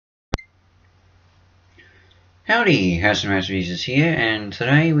Howdy, Handsome Users here, and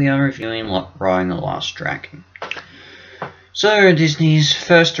today we are reviewing Raya and the Last Dragon. So, Disney's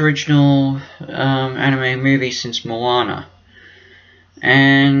first original anime movie since Moana.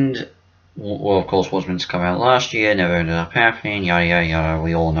 And, well, of course, was meant to come out last year, never ended up happening, yada yada yada,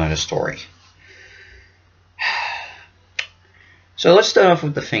 we all know the story. So, let's start off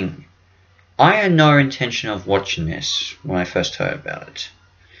with the thing. I had no intention of watching this when I first heard about it.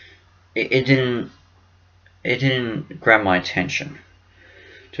 It didn't grab my attention.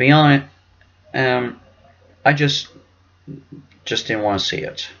 To be honest, I just didn't want to see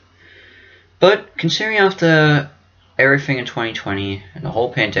it. But considering after everything in 2020 and the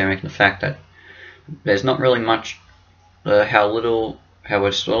whole pandemic and the fact that there's not really much, how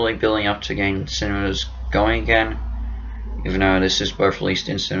we're slowly building up to getting cinemas going again, even though this is both released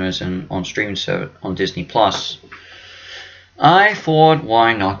in cinemas and on streaming service on Disney Plus, I thought,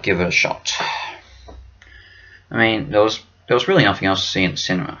 why not give it a shot? I mean, there was really nothing else to see in the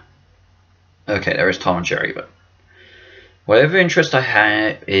cinema. Okay, there is Tom and Jerry, but whatever interest I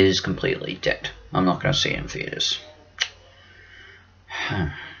had is completely dead. I'm not going to see it in theaters.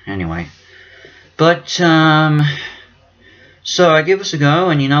 Anyway, but so I give this a go,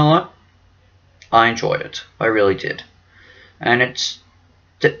 and you know what? I enjoyed it. I really did, and it's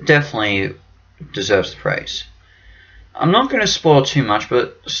definitely deserves the praise. I'm not going to spoil too much,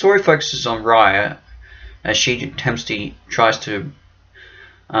 but the story focuses on Raya as she tries to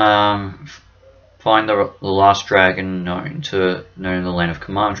find the last dragon known in the land of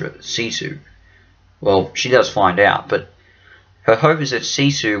Kamandra, Sisu. Well, she does find out, but her hope is that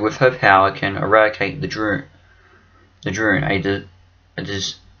Sisu, with her power, can eradicate the Droon. It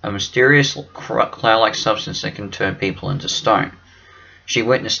is a mysterious cloud-like substance that can turn people into stone. She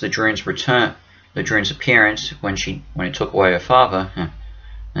witnessed the Droon's appearance when it took away her father.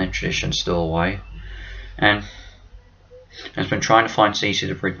 That tradition's still away. And has been trying to find Sisu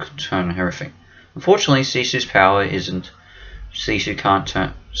to return everything. Unfortunately, Sisu's power Sisu can't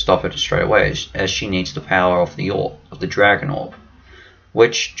stop it straight away, as she needs the power of the dragon orb,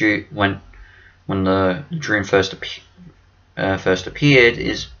 which when the Droon first appeared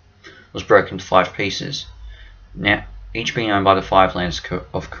was broken to 5 pieces. Now, each being owned by the 5 lands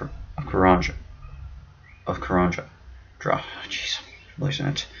of Karanja. Jeez, losing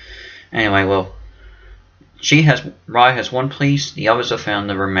it. Anyway, well. Raya has 1 piece. The others are found in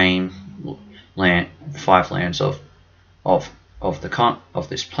the remaining 5 lands of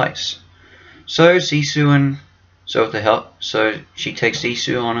this place. So she takes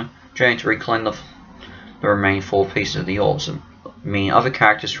Sisu on a journey to reclaim the remaining 4 pieces of the orbs. Meaning other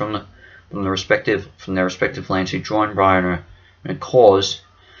characters from their respective lands who join Raya in a cause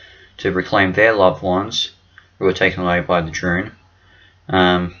to reclaim their loved ones who were taken away by the Droon.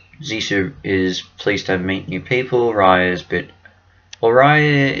 Sisu is pleased to meet new people. Raya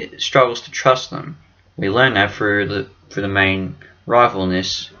struggles to trust them. We learn that through the main rival in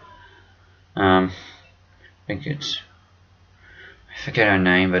this. I forget her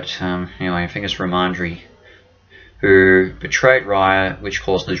name, but anyway, I think it's Ramandri, who betrayed Raya, which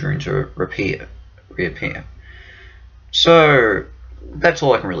caused the Droon to reappear. So that's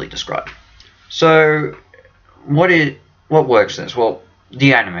all I can really describe. So what works in this? Well,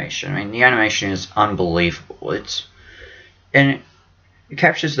 the animation. I mean, the animation is unbelievable. It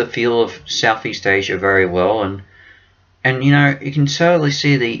captures the feel of Southeast Asia very well, and you know, you can totally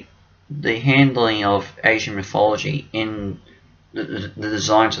see the handling of Asian mythology in the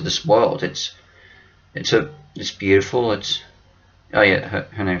designs of this world. It's beautiful. Oh yeah,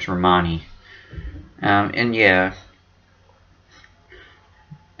 her name's Romani, and yeah,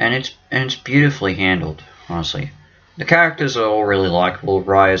 and it's beautifully handled, honestly. The characters are all really likable.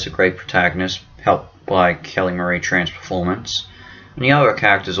 Raya is a great protagonist, helped by Kelly Marie Tran's performance, and the other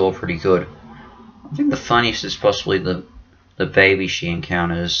characters are all pretty good. I think the funniest is possibly the baby she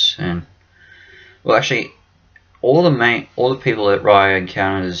encounters, and well, actually, all the people that Raya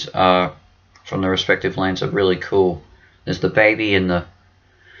encounters from their respective lands are really cool. There's the baby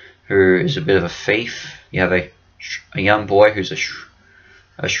who is a bit of a thief. You have a young boy who's a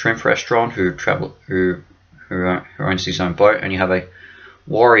shrimp restaurant who owns his own boat, and you have a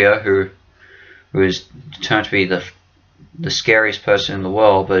warrior who is determined to be the scariest person in the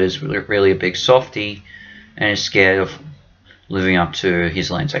world, but is really a big softie and is scared of living up to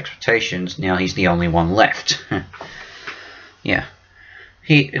his land's expectations. Now he's the only one left. Yeah,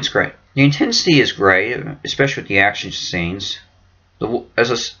 it's great. The intensity is great, especially with the action scenes. And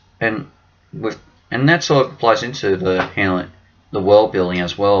that sort of applies into the world building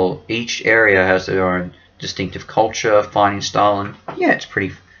as well. Each area has their own distinctive culture, fighting style, and yeah, it's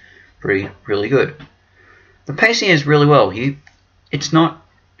really good. the pacing is really well. It's not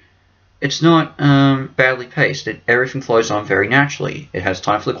badly paced. Everything flows on very naturally. It has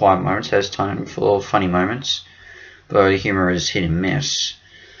time for the quiet moments, it has time for funny moments, but the humor is hit and miss.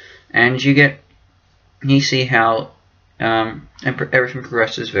 And you see how everything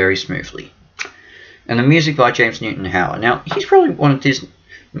progresses very smoothly. And the music by James Newton Howard. Now, he's probably one of Disney.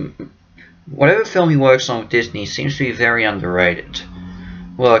 Whatever film he works on with Disney seems to be very underrated.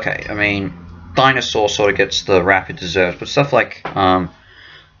 Well, okay, I mean, Dinosaur sort of gets the rap it deserves, but stuff like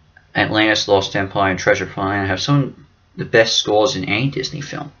Atlantis, Lost Empire, and Treasure Planet have some of the best scores in any Disney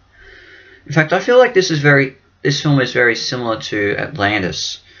film. In fact, I feel like this film is very similar to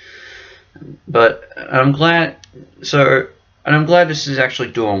Atlantis. But I'm glad this is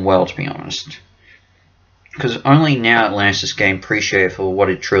actually doing well, to be honest. Because only now Atlantis has gained appreciated for what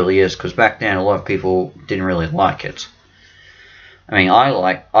it truly is. Because back then, a lot of people didn't really like it. I mean, I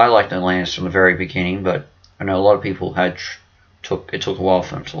liked Atlantis from the very beginning, but I know a lot of people it took a while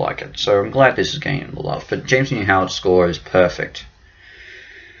for them to like it. So I'm glad this is gaining the love. But James Newton Howard's score is perfect.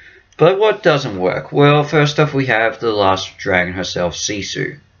 But what doesn't work? Well, first off, we have the last dragon herself,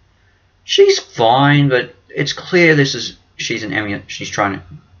 Sisu. She's fine, but it's clear she's trying to,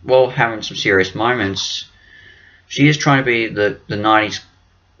 well, having some serious moments. She is trying to be the 90s.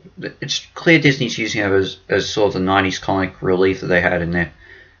 It's clear Disney's using her as sort of the 90s comic relief that they had in their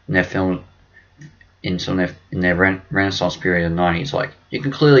film in their Renaissance period in the 90s. Like, you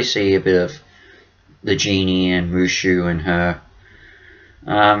can clearly see a bit of the genie and Mushu in her.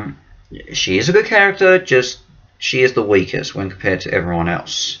 She is a good character, just she is the weakest when compared to everyone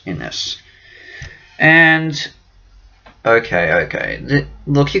else in this. And okay,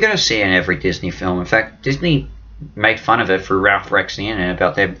 look, you're going to see it in every Disney film. In fact, Disney made fun of it for Ralph Rex the Internet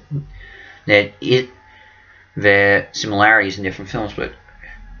about their similarities in different films, but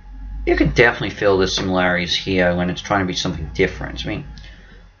you could definitely feel the similarities here when it's trying to be something different. I mean,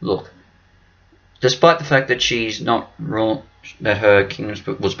 look, despite the fact that that her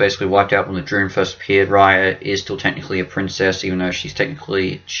kingdom was basically wiped out when the Droom first appeared, Raya is still technically a princess, even though she's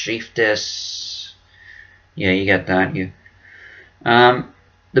technically a chiefess. Yeah, you get that.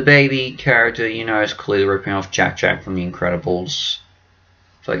 The baby character, is clearly ripping off Jack from The Incredibles.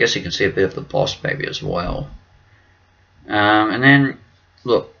 So I guess you can see a bit of the boss baby as well. And then,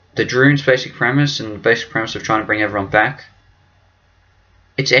 look, the Droom's basic premise and the basic premise of trying to bring everyone back.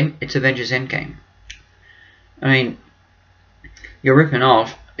 It's Avengers Endgame. I mean, you're ripping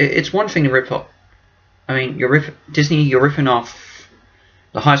off. It's one thing to rip off. I mean, you're ripping off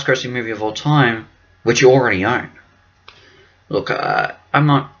the highest grossing movie of all time, which you already own. Look, I'm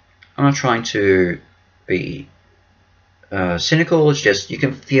not trying to be cynical. It's just you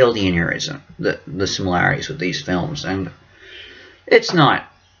can feel the aneurysm, the similarities with these films, and it's not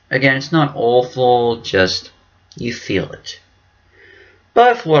awful. Just you feel it.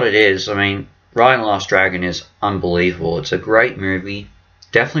 But for what it is, I mean, Raya and the Last Dragon is unbelievable. It's a great movie,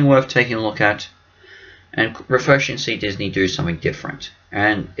 definitely worth taking a look at, and refreshing to see Disney do something different.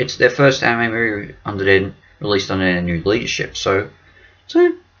 And it's their first anime movie released under their new leadership, so it's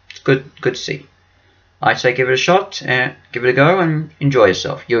good to see. I'd say give it a shot and give it a go and enjoy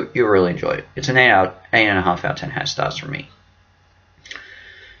yourself. You'll really enjoy it. It's an 8.5 out of 10 stars from me.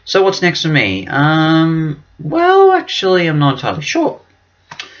 So what's next for me? Well, actually, I'm not entirely sure.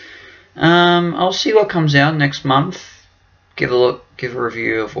 I'll see what comes out next month. Give a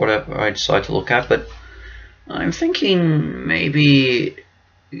review of whatever I decide to look at. But I'm thinking maybe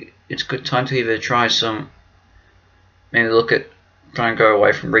it's a good time to either try try and go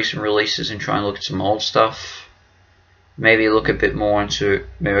away from recent releases and try and look at some old stuff. Maybe look a bit more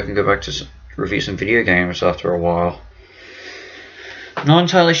maybe I can go back to review some video games after a while. Not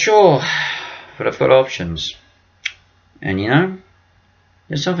entirely sure, but I've got options. And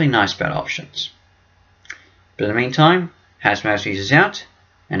there's something nice about options. But in the meantime, Hasmouse is out,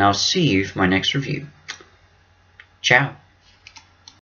 and I'll see you for my next review. Ciao.